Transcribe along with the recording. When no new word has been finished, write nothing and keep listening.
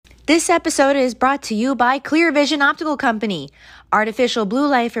This episode is brought to you by Clear Vision Optical Company. Artificial blue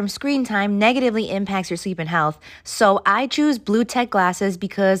light from screen time negatively impacts your sleep and health, so I choose Blue Tech glasses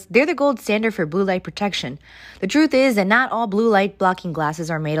because they're the gold standard for blue light protection. The truth is that not all blue light blocking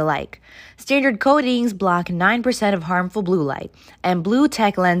glasses are made alike. Standard coatings block 9% of harmful blue light, and Blue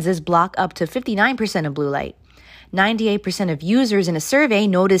Tech lenses block up to 59% of blue light. 98% of users in a survey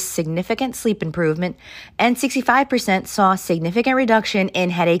noticed significant sleep improvement, and 65% saw significant reduction in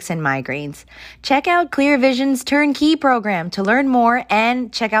headaches and migraines. Check out Clear Vision's Turnkey program to learn more,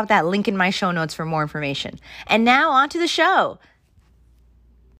 and check out that link in my show notes for more information. And now on to the show.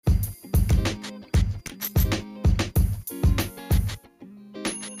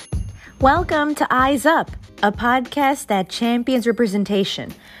 Welcome to Eyes Up, a podcast that champions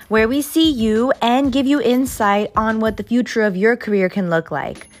representation, where we see you and give you insight on what the future of your career can look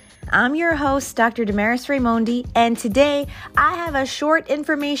like. I'm your host, Dr. Damaris Raimondi, and today I have a short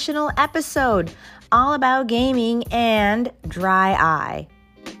informational episode all about gaming and dry eye.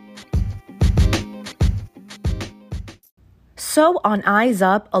 So on Eyes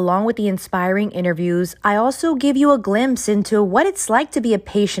Up, along with the inspiring interviews, I also give you a glimpse into what it's like to be a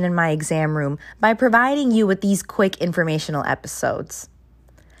patient in my exam room by providing you with these quick informational episodes.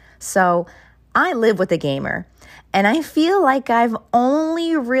 So I live with a gamer, and I feel like I've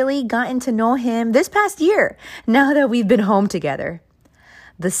only really gotten to know him this past year, now that we've been home together.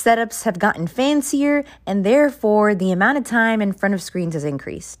 The setups have gotten fancier, and therefore the amount of time in front of screens has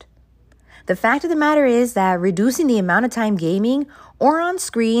increased. The fact of the matter is that reducing the amount of time gaming or on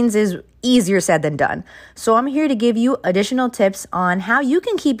screens is easier said than done. So I'm here to give you additional tips on how you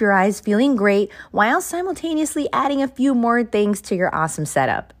can keep your eyes feeling great while simultaneously adding a few more things to your awesome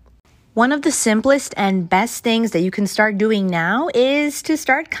setup. One of the simplest and best things that you can start doing now is to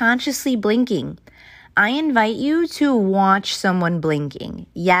start consciously blinking. I invite you to watch someone blinking.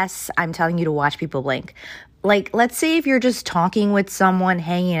 Yes, I'm telling you to watch people blink. Like, let's say if you're just talking with someone,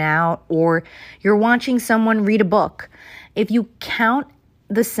 hanging out, or you're watching someone read a book. If you count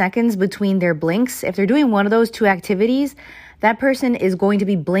the seconds between their blinks, if they're doing one of those two activities, that person is going to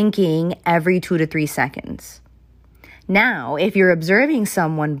be blinking every 2 to 3 seconds. Now, if you're observing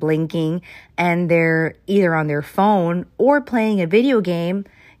someone blinking and they're either on their phone or playing a video game,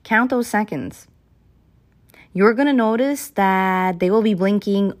 count those seconds. You're going to notice that they will be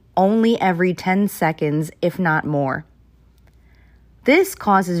blinking only every 10 seconds, if not more. This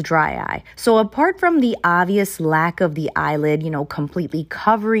causes dry eye. So apart from the obvious lack of the eyelid, completely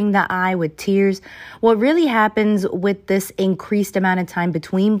covering the eye with tears, what really happens with this increased amount of time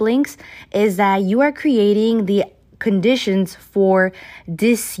between blinks is that you are creating the conditions for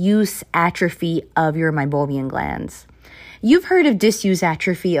disuse atrophy of your meibomian glands. You've heard of disuse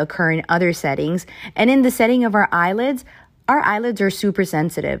atrophy occur in other settings, and in the setting of our eyelids are super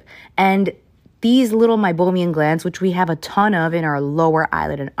sensitive. And these little meibomian glands, which we have a ton of in our lower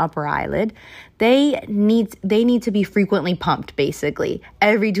eyelid and upper eyelid, they need to be frequently pumped, basically,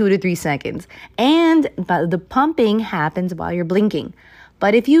 every 2 to 3 seconds. And the pumping happens while you're blinking.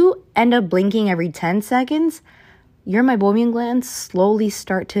 But if you end up blinking every 10 seconds, your meibomian glands slowly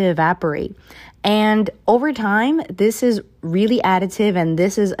start to evaporate. And over time, this is really additive, and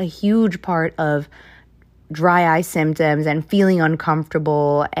this is a huge part of dry eye symptoms and feeling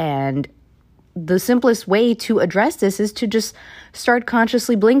uncomfortable. And the simplest way to address this is to just start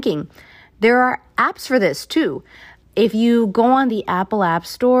consciously blinking. There are apps for this too. If you go on the Apple App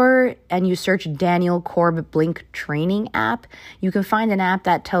Store and you search Daniel Korb Blink Training app, you can find an app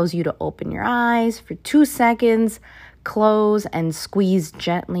that tells you to open your eyes for 2 seconds, close and squeeze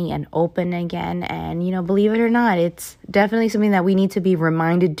gently and open again. And, believe it or not, it's definitely something that we need to be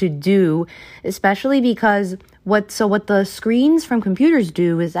reminded to do, especially because what the screens from computers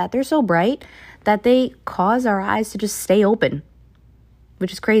do is that they're so bright that they cause our eyes to just stay open,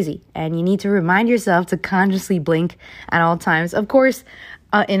 which is crazy. And you need to remind yourself to consciously blink at all times, of course,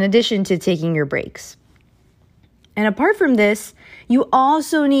 in addition to taking your breaks. And apart from this, you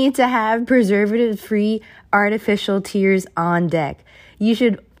also need to have preservative-free artificial tears on deck. You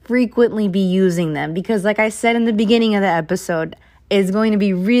should frequently be using them because, like I said in the beginning of the episode, it's going to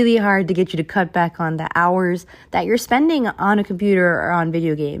be really hard to get you to cut back on the hours that you're spending on a computer or on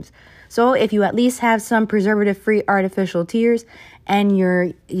video games. So if you at least have some preservative-free artificial tears and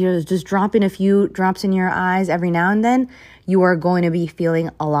you're just dropping a few drops in your eyes every now and then, you are going to be feeling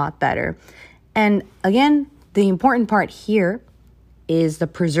a lot better. And again, the important part here is the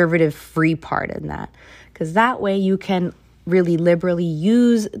preservative-free part in that, because that way you can really liberally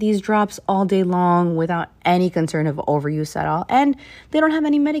use these drops all day long without any concern of overuse at all. And they don't have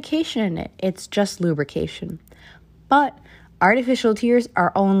any medication in it. It's just lubrication. But artificial tears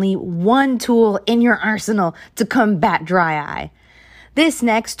are only one tool in your arsenal to combat dry eye. This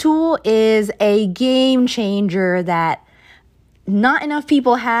next tool is a game changer that not enough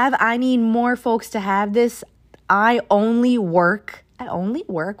people have. I need more folks to have this. I only work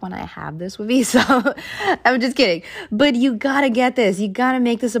when I have this with me, so I'm just kidding. But you gotta get this. You gotta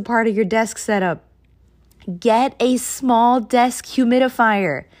make this a part of your desk setup. Get a small desk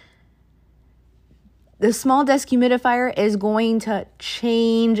humidifier. The small desk humidifier is going to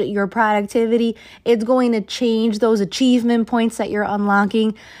change your productivity. It's going to change those achievement points that you're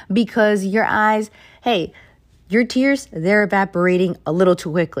unlocking because your eyes, your tears, they're evaporating a little too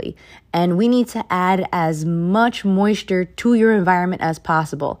quickly. And we need to add as much moisture to your environment as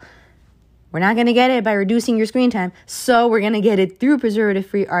possible. We're not going to get it by reducing your screen time, so we're going to get it through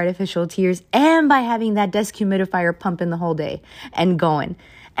preservative-free artificial tears and by having that desk humidifier pumping the whole day and going.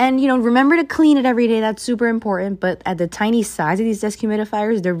 And, remember to clean it every day. That's super important. But at the tiny size of these desk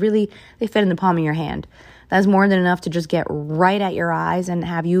humidifiers, they fit in the palm of your hand. That's more than enough to just get right at your eyes and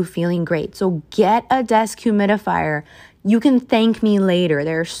have you feeling great. So get a desk humidifier. You can thank me later.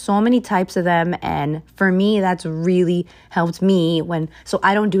 There are so many types of them. And for me, that's really helped me so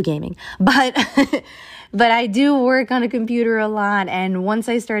I don't do gaming, but I do work on a computer a lot. And once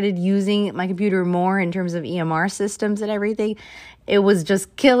I started using my computer more in terms of EMR systems and everything, it was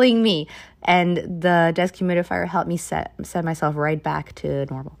just killing me. And the desk humidifier helped me set myself right back to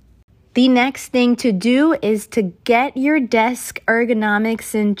normal. The next thing to do is to get your desk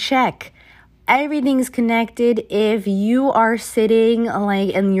ergonomics in check. Everything's connected. If you are sitting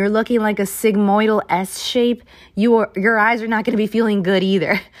and you're looking like a sigmoidal S shape, your eyes are not going to be feeling good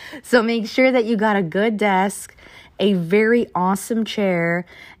either. So make sure that you got a good desk, a very awesome chair,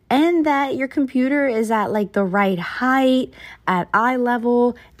 and that your computer is at the right height, at eye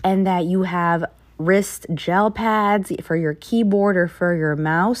level, and that you have wrist gel pads for your keyboard or for your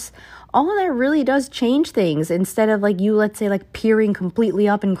mouse. All of that really does change things. Instead of let's say peering completely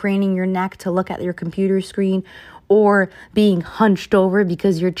up and craning your neck to look at your computer screen, or being hunched over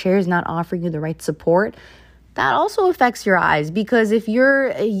because your chair is not offering you the right support. That also affects your eyes, because if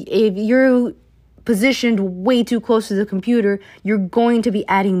you're positioned way too close to the computer, you're going to be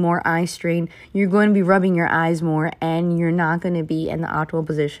adding more eye strain. You're going to be rubbing your eyes more, and you're not going to be in the optimal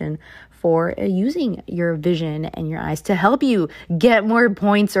position for using your vision and your eyes to help you get more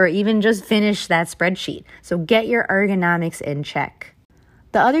points or even just finish that spreadsheet. So get your ergonomics in check.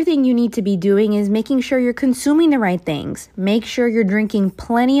 The other thing you need to be doing is making sure you're consuming the right things. Make sure you're drinking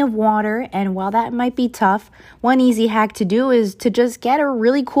plenty of water. And while that might be tough, one easy hack to do is to just get a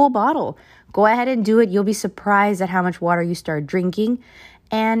really cool bottle. Go ahead and do it. You'll be surprised at how much water you start drinking.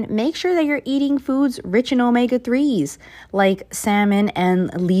 And make sure that you're eating foods rich in omega-3s, like salmon and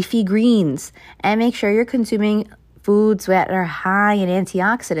leafy greens. And make sure you're consuming foods that are high in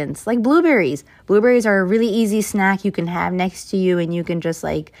antioxidants, like blueberries. Blueberries are a really easy snack you can have next to you, and you can just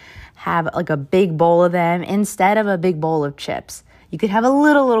have a big bowl of them instead of a big bowl of chips. You could have a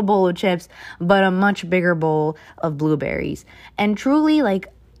little bowl of chips, but a much bigger bowl of blueberries. And truly,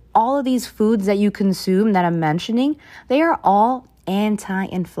 all of these foods that you consume that I'm mentioning, they are all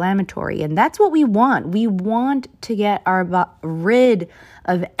anti-inflammatory, and that's what we want. We want to get rid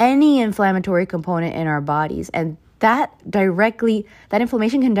of any inflammatory component in our bodies, and that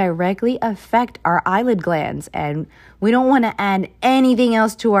inflammation can directly affect our eyelid glands, and we don't want to add anything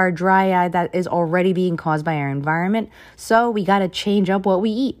else to our dry eye that is already being caused by our environment. So we got to change up what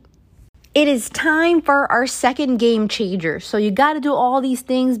we eat. It is time for our second game changer. So you got to do all these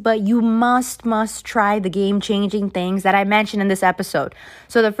things, but you must try the game-changing things that I mentioned in this episode.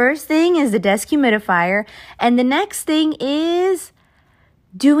 So the first thing is the desk humidifier, and the next thing is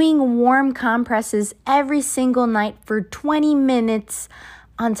doing warm compresses every single night for 20 minutes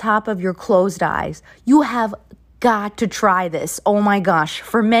on top of your closed eyes. You have got to try this. Oh my gosh.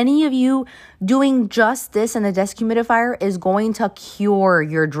 For many of you, doing just this in the desk humidifier is going to cure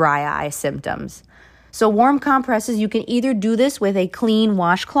your dry eye symptoms. So warm compresses, you can either do this with a clean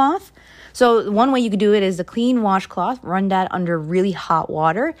washcloth. So one way you could do it is the clean washcloth, run that under really hot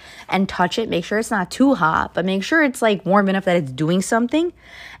water and touch it. Make sure it's not too hot, but make sure it's warm enough that it's doing something.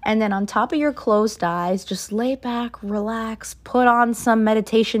 And then on top of your closed eyes, just lay back, relax, put on some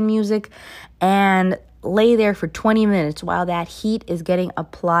meditation music, and lay there for 20 minutes while that heat is getting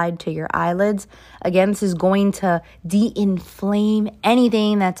applied to your eyelids. Again, this is going to de-inflame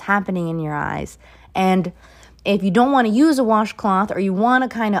anything that's happening in your eyes. And if you don't want to use a washcloth, or you want to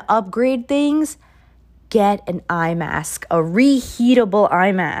kind of upgrade things, get an eye mask, a reheatable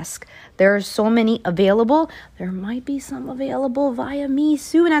eye mask. There are so many available. There might be some available via me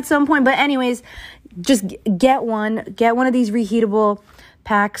soon at some point. But anyways, just get one. Get one of these reheatable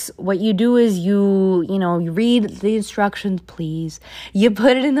packs. What you do is you read the instructions, please. You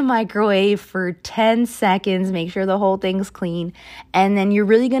put it in the microwave for 10 seconds. Make sure the whole thing's clean. And then you're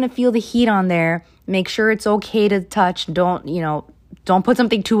really going to feel the heat on there. Make sure it's okay to touch. Don't put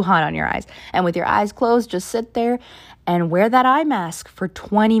something too hot on your eyes. And with your eyes closed, just sit there and wear that eye mask for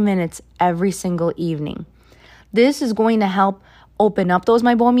 20 minutes every single evening. This is going to help open up those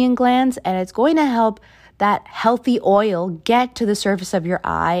meibomian glands, and it's going to help that healthy oil get to the surface of your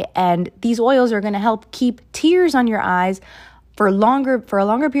eye. And these oils are going to help keep tears on your eyes for a longer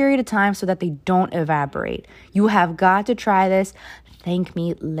period of time so that they don't evaporate. You have got to try this. Thank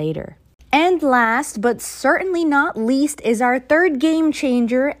me later. And last, but certainly not least, is our third game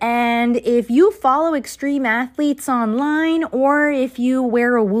changer. And if you follow extreme athletes online or if you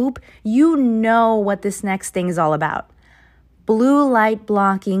wear a Whoop, you know what this next thing is all about. Blue light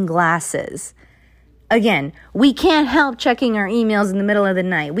blocking glasses. Again, we can't help checking our emails in the middle of the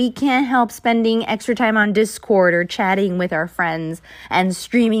night. We can't help spending extra time on Discord or chatting with our friends and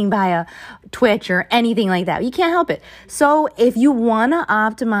streaming via Twitch or anything like that. You can't help it. So if you want to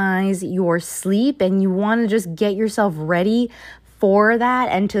optimize your sleep and you want to just get yourself ready for that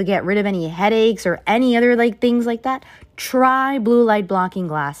and to get rid of any headaches or any other things like that, try blue light blocking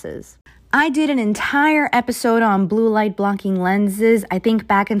glasses. I did an entire episode on blue light blocking lenses, I think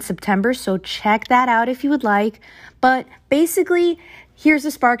back in September, so check that out if you would like. But basically, here's the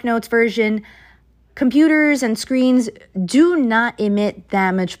SparkNotes version. Computers and screens do not emit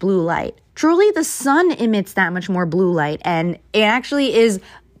that much blue light. Truly, the sun emits that much more blue light, and it actually is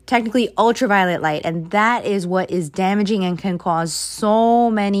technically ultraviolet light, and that is what is damaging and can cause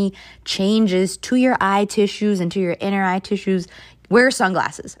so many changes to your eye tissues and to your inner eye tissues. Wear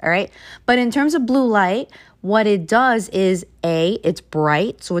sunglasses, all right? But in terms of blue light, what it does is it's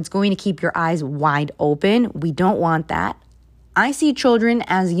bright, so it's going to keep your eyes wide open. We don't want that. I see children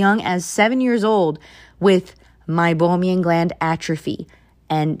as young as 7 years old with meibomian gland atrophy,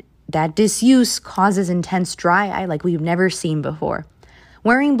 and that disuse causes intense dry eye like we've never seen before.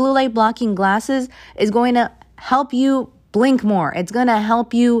 Wearing blue light blocking glasses is going to help you blink more. It's going to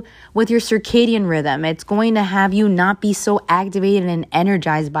help you with your circadian rhythm. It's going to have you not be so activated and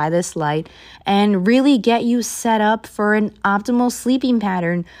energized by this light and really get you set up for an optimal sleeping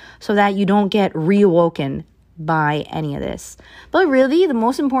pattern so that you don't get reawoken by any of this. But really, the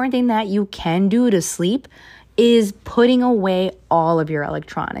most important thing that you can do to sleep is putting away all of your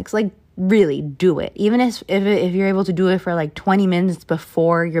electronics. Really do it. Even if you're able to do it for 20 minutes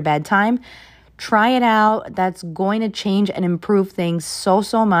before your bedtime, try it out. That's going to change and improve things so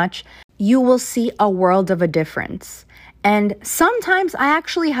much. You will see a world of a difference. And sometimes I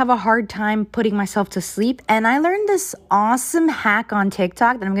actually have a hard time putting myself to sleep. And I learned this awesome hack on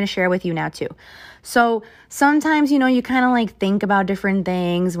TikTok that I'm going to share with you now too. So sometimes, you kind of think about different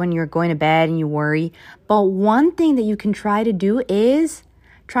things when you're going to bed and you worry. But one thing that you can try to do is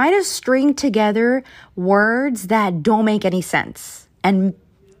try to string together words that don't make any sense and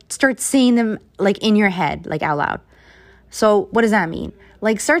start saying them in your head, out loud. So what does that mean?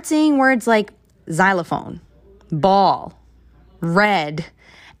 Start saying words like xylophone, ball, red,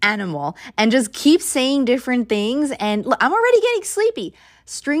 animal, and just keep saying different things. And look, I'm already getting sleepy.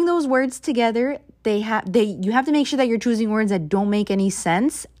 String those words together. You have to make sure that you're choosing words that don't make any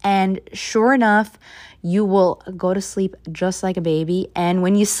sense. And sure enough, you will go to sleep just like a baby. And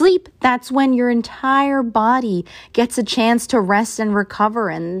when you sleep, that's when your entire body gets a chance to rest and recover.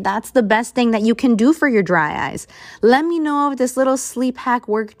 And that's the best thing that you can do for your dry eyes. Let me know if this little sleep hack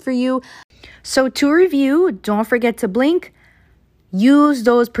worked for you. So to review, don't forget to blink. Use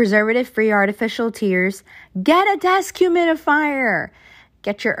those preservative-free artificial tears. Get a desk humidifier.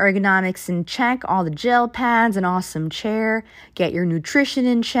 Get your ergonomics in check, all the gel pads, an awesome chair. Get your nutrition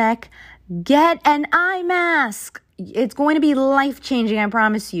in check. Get an eye mask. It's going to be life-changing, I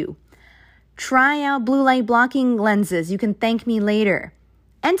promise you. Try out blue light blocking lenses. You can thank me later.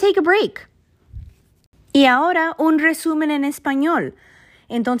 And take a break. Y ahora, un resumen en español.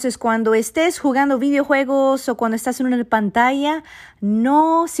 Entonces, cuando estés jugando videojuegos o cuando estás en una pantalla,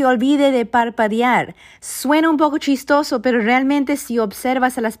 no se olvide de parpadear. Suena un poco chistoso, pero realmente si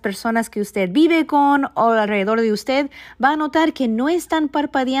observas a las personas que usted vive con o alrededor de usted, va a notar que no están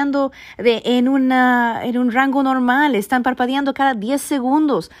parpadeando en un rango normal. Están parpadeando cada 10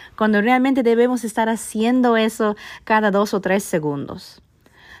 segundos, cuando realmente debemos estar haciendo eso cada 2 o 3 segundos.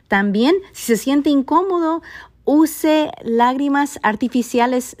 También, si se siente incómodo Use lágrimas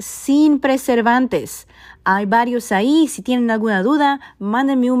artificiales sin preservantes. Hay varios ahí. Si tienen alguna duda,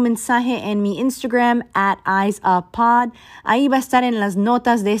 mándenme un mensaje en mi Instagram @EyesUpPod. Ahí va a estar en las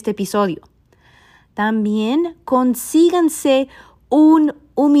notas de este episodio. También consíganse un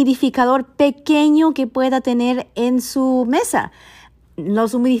humidificador pequeño que pueda tener en su mesa.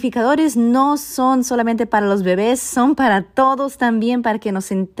 Los humidificadores no son solamente para los bebés, son para todos también, para que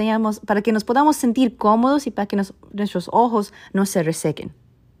nos podamos sentir cómodos y para que nuestros ojos no se resequen.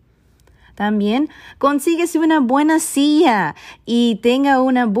 También consíguese una buena silla y tenga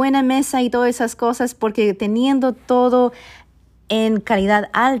una buena mesa y todas esas cosas, porque teniendo todo en calidad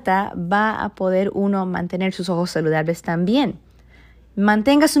alta va a poder uno mantener sus ojos saludables también.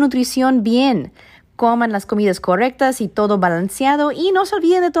 Mantenga su nutrición bien. Coman las comidas correctas y todo balanceado y no se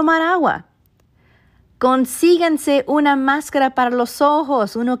olviden de tomar agua. Consíganse una máscara para los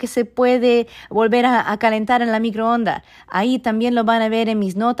ojos, uno que se puede volver a calentar en la microonda. Ahí también lo van a ver en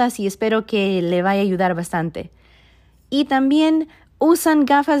mis notas y espero que le vaya a ayudar bastante. Y también usen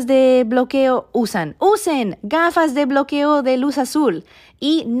gafas de bloqueo de luz azul.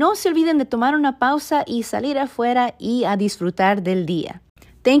 Y no se olviden de tomar una pausa y salir afuera y a disfrutar del día.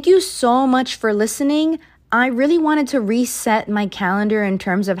 Thank you so much for listening. I really wanted to reset my calendar in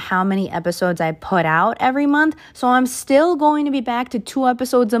terms of how many episodes I put out every month. So I'm still going to be back to 2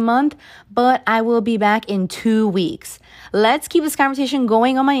 episodes a month, but I will be back in 2 weeks. Let's keep this conversation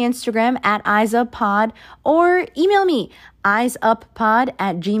going on my Instagram @EyesUpPod or email me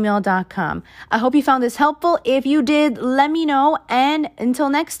eyesuppod@gmail.com. I hope you found this helpful. If you did, let me know. And until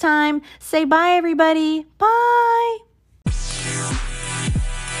next time, say bye, everybody. Bye.